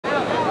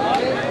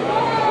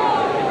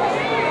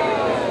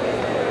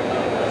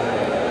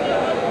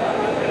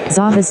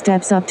Zava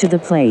steps up to the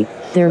plate.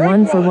 They're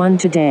 1 for 1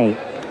 today.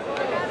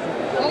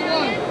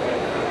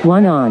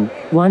 1 on,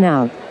 1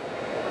 out.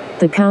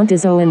 The count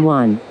is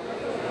 0-1.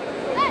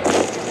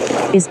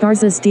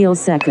 Esparza steals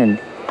second.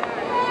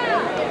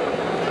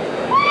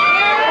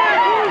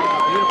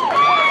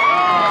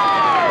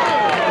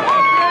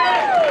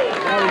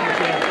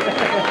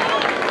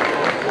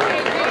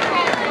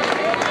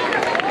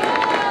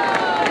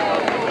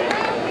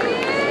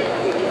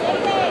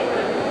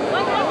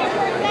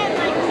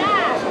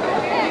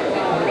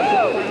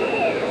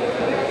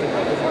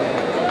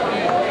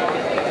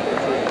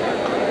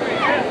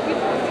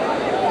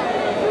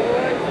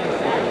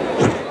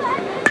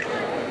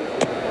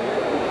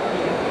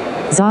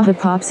 Zaha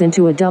pops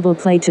into a double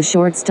play to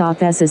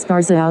shortstop as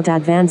Esparza out,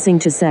 advancing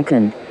to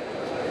second.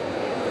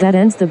 That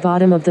ends the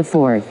bottom of the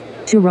fourth.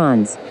 2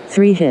 runs,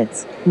 3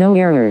 hits, no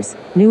errors.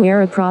 New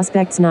Era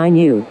Prospects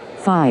 9U,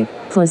 5.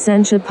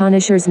 Placentia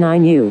Punishers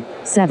 9U,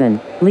 7.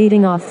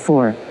 Leading off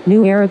 4.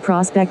 New Era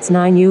Prospects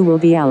 9U will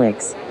be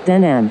Alex,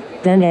 then M,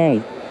 then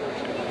A.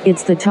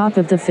 It's the top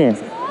of the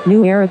fifth.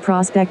 New Era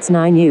Prospects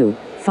 9U,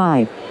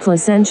 5.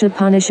 Placentia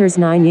Punishers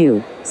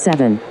 9U,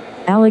 7.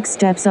 Alex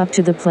steps up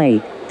to the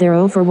plate. They're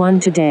 0 for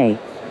 1 today.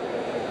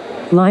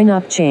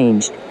 Lineup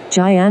changed.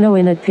 Giano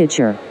in at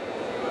pitcher.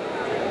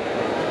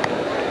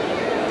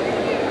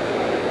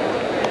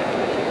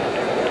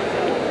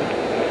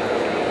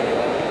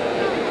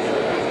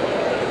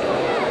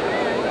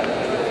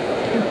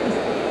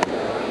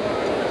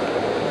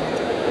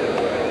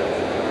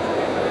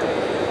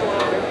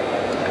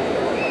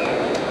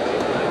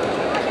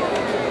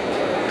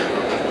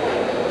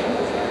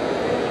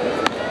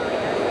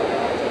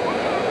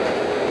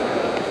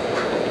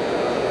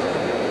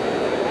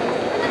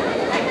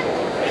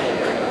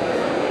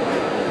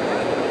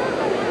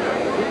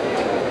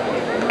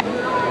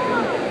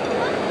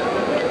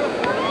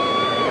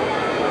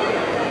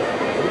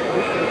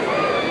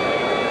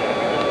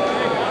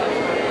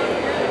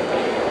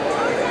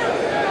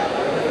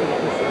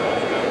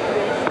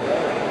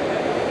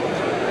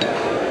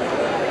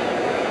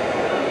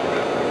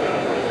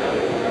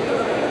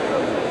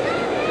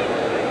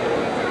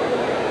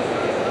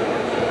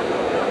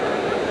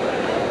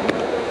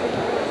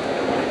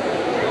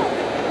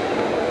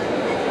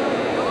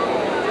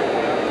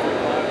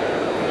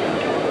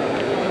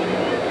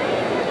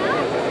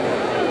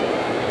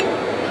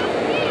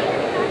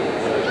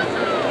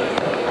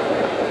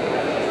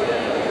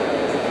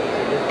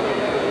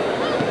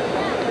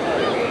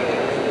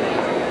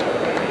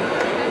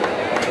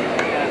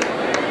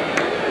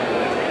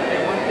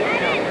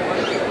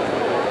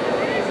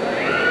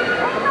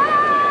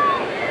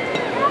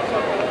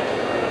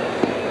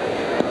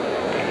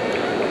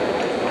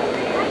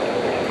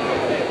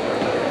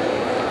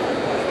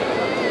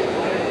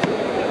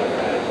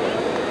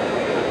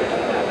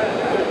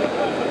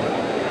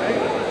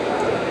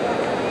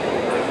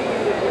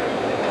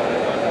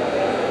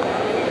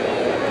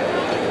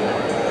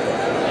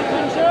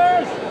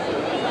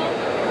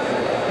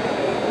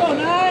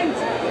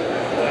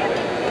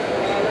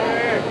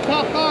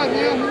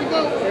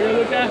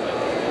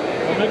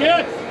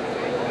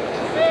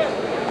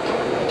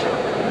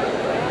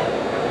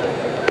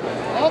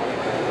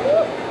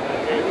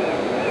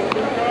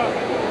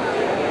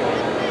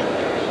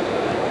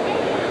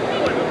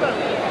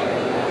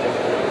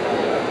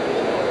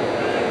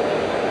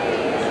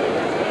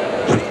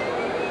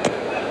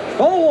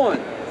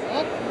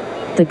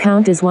 The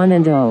count is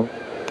 1-0.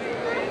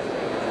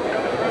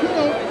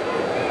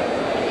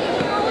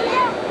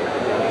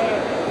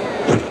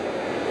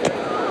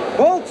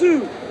 Ball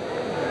 2.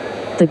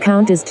 The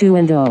count is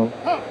 2-0.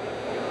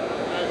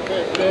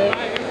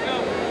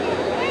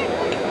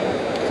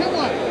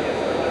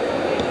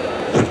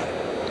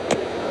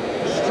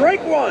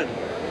 Strike 1.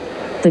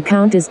 The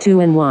count is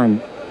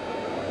 2-1.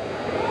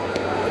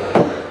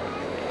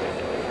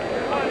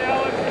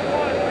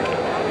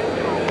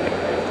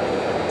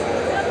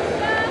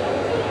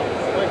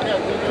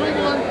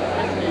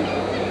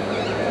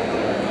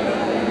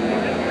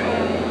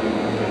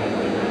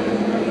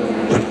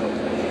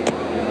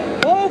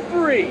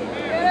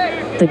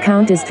 The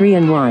count is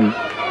 3-1.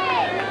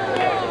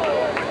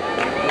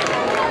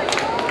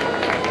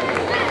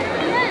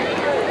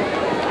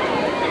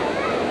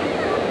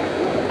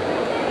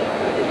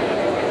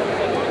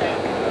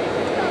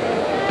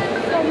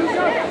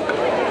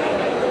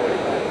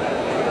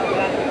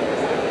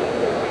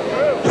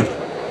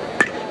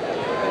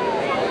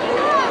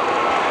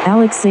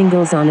 Alex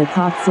singles on a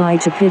pop fly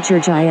to pitcher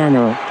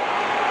Giano.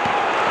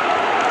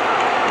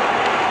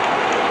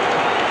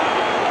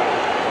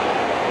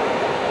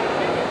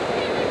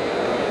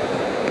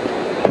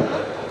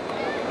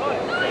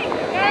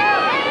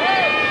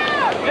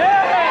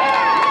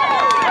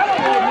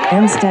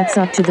 M steps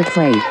up to the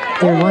plate.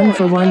 They're 1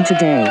 for 1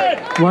 today.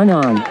 1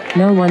 on,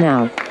 no 1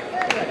 out.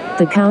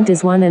 The count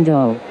is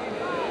 1-0.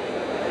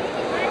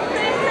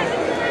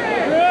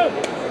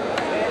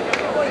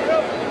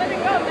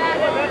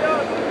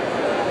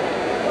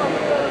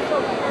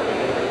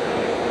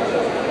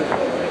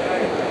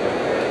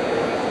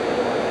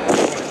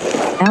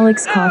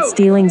 Alex caught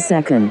stealing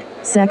second.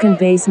 Second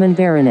baseman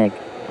Baranek.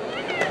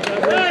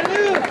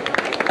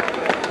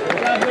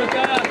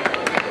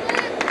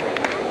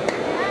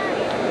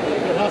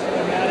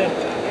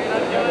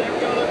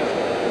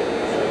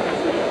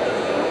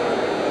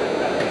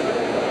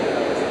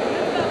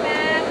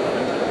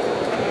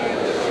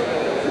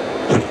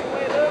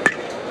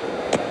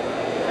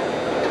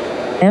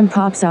 M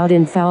pops out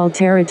in foul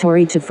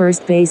territory to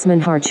first baseman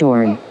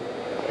Hartshorn.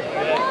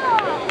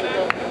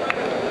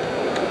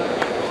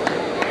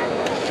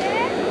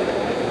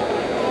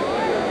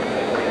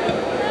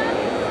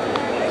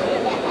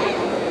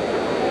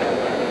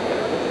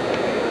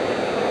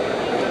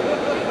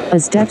 A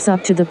steps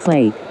up to the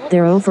plate.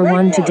 They're 0 for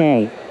 1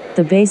 today.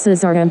 The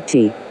bases are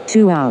empty.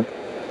 2 out.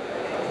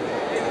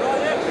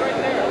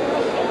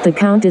 The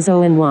count is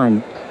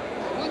 0-1.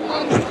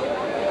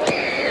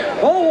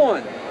 Ball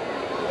 1.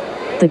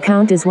 The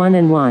count is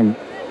 1-1.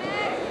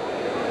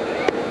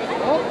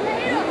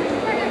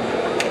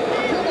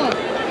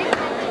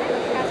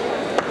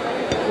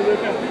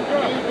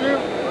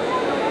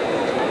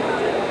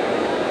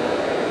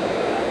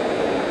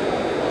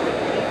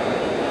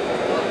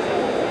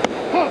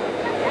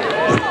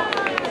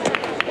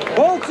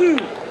 Ball 2.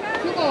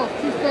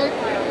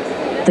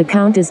 The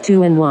count is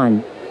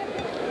 2-1.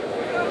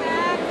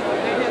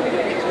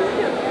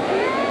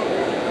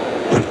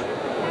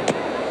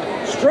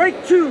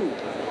 Strike 2.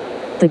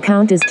 The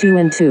count is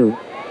 2-2.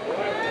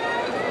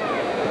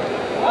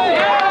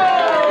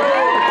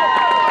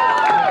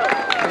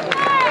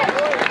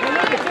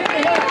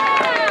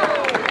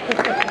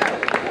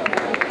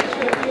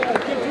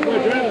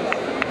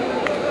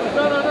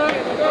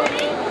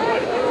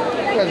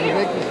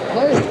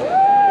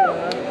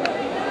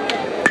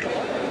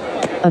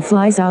 A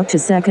flies out to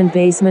second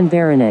baseman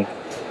Baranek.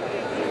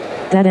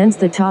 That ends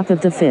the top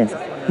of the 5th.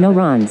 No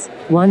runs,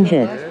 1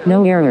 hit,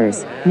 no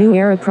errors. New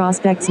Era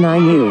Prospects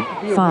 9U,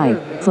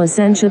 5.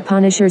 Placentia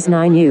Punishers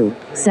 9U,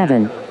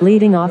 7.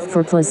 Leading off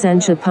for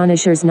Placentia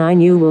Punishers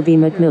 9U will be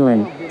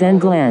McMillan, then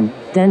Glenn,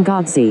 then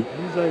Godsey.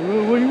 He's like,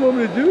 well, what do you want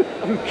me to do?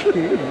 I'm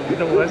kidding. You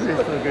know what?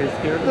 They're still very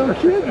scared. I'm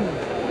kidding.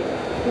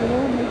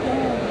 Oh my God.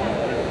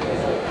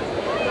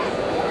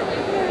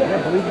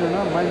 Yeah, believe it or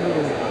not, my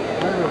little...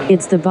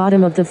 It's the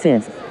bottom of the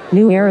 5th.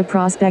 New Era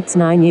Prospects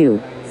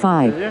 9U,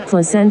 5.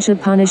 Placentia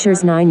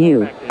Punishers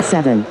 9U,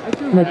 7.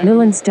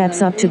 McMillan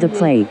steps up to the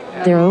plate.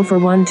 They're 0 for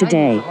 1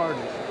 today. I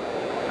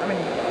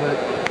mean, but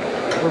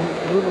for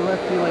little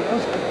lefty like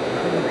us,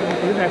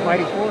 we're not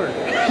fighting forward.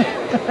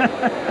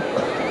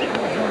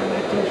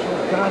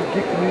 God,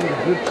 get me a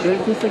good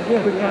shape. Just a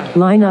gift, yeah.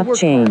 Lineup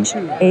change.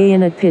 A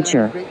in at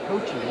pitcher. Great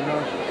coaching, you know.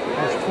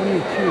 I was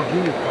 22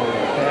 junior college.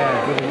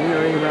 Yeah, with a year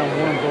A round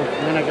 1 both,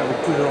 and then I got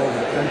recruited all over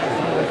the country.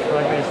 That's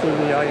why I stayed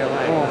with you all your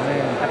life. Oh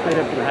man, I played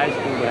up through high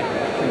school, but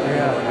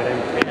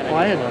well,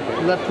 I had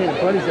left-handed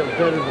buddies that were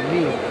better than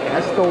me. I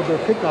stole their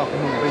pickoff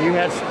from them. But you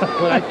had some.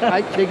 But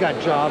they got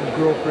jobs,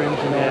 girlfriends,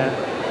 you know.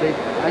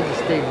 I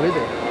just stayed with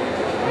it.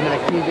 And then I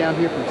came down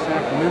here from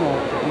Sacramento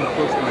to be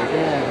close to my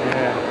dad.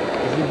 Yeah.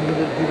 Because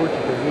he worked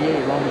at the VA,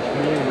 Long Beach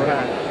VA.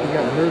 Right. He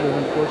got murdered,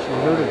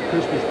 unfortunately, murdered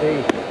Christmas Day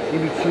in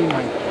between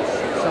my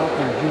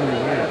sophomore and junior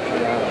year.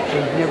 So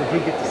he never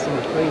did get to see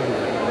me play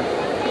here.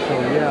 So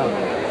yeah.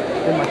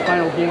 Then my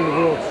final game of the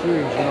World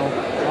Series, you know,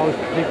 I always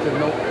predicted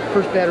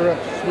first batter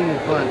up, swinging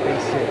bunt,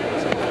 base hit.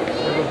 So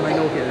there goes my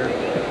no-hitter.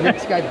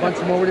 Next guy bunts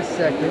him over to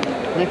second.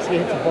 Next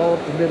guy hits the ball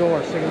up the middle.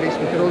 Our second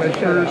baseman throws it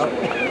first.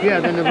 Yeah,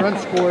 then the run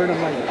scored.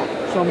 I'm like,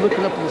 so I'm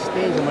looking up in the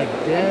stands. I'm like,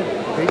 Dad,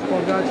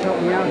 baseball gods help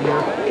me out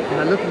here.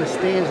 And I look in the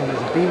stands and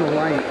there's a beam of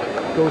light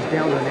goes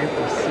down to an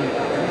empty seat.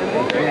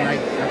 And I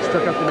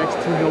stuck up the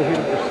next 2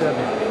 no-hitter for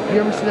 7. You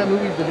ever see that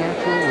movie, The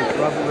Natural, with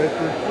Robert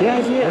Redford? Yeah,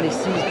 yeah. When he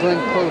sees Glenn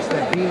Close,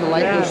 that beam of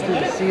light goes through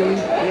the ceiling.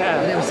 Yeah.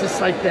 And it was just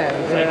like that.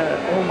 It was like,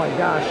 oh my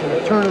gosh, and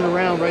I turn it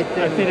around right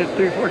there. I've seen it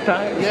 3 or 4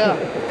 times. Yeah.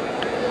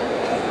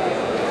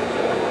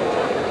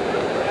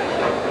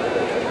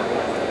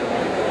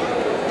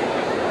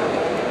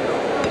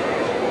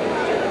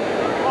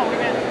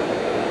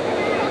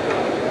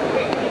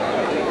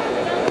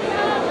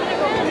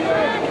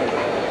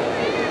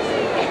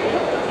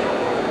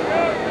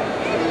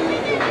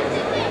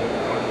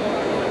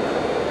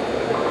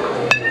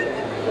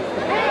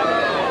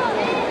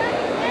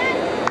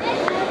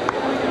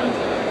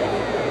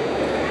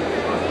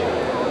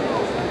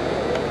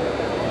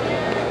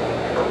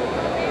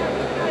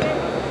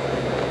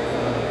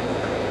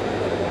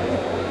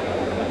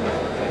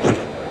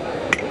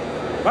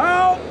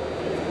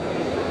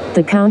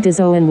 The count is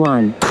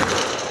 0-1.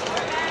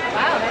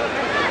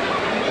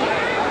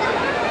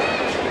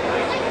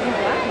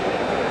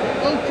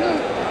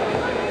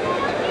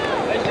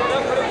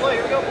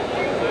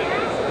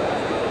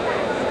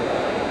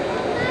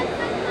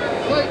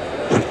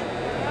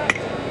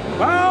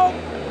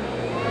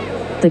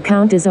 The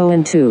count is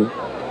 0-2.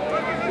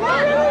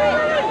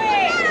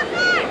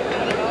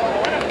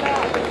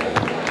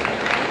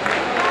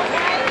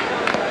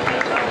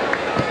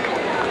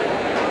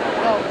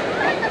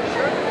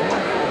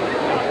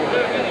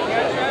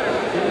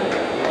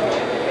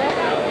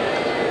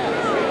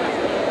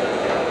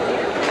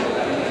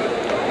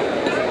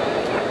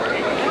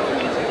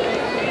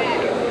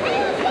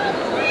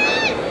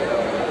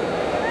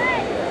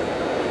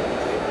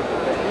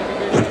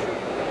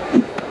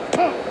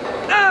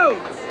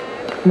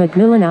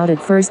 McMillan out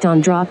at first on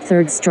drop,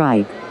 third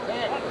strike.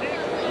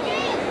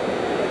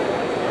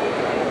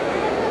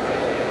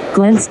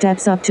 Glenn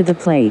steps up to the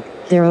plate.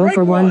 They're 0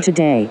 for 1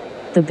 today.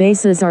 The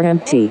bases are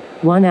empty.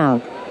 1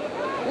 out.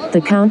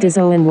 The count is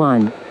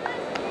 0-1.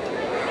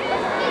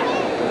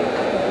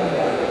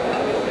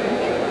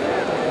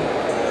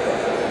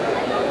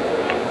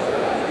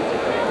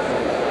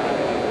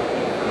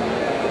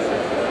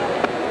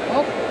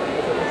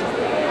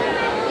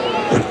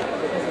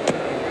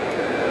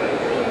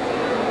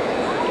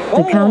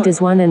 The count is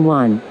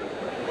 1-1.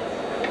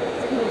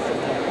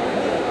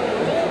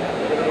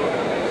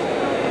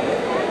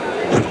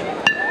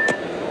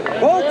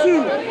 Ball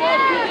 2.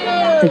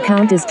 The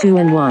count is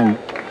 2-1.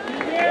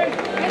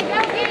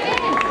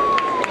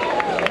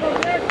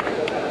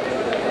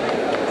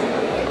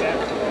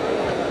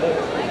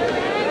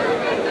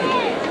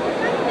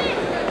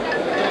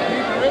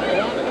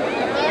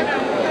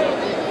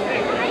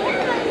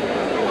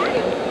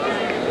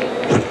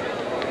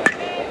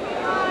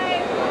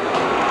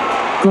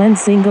 Glenn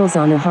singles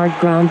on a hard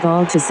ground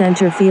ball to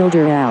center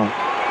fielder Al.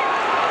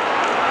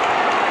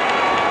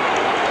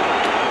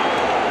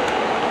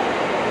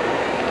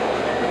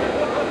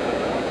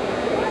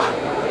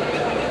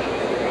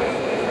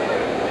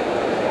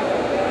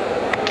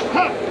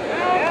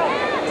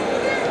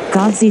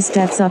 Godsey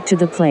steps up to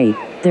the plate.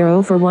 They're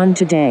 0 for 1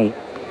 today.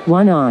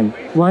 1 on,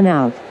 1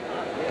 out.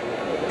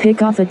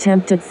 Pickoff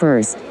attempt at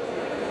first.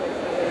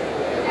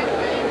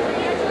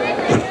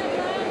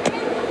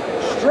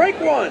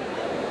 Strike 1.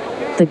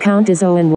 The count is 0-1.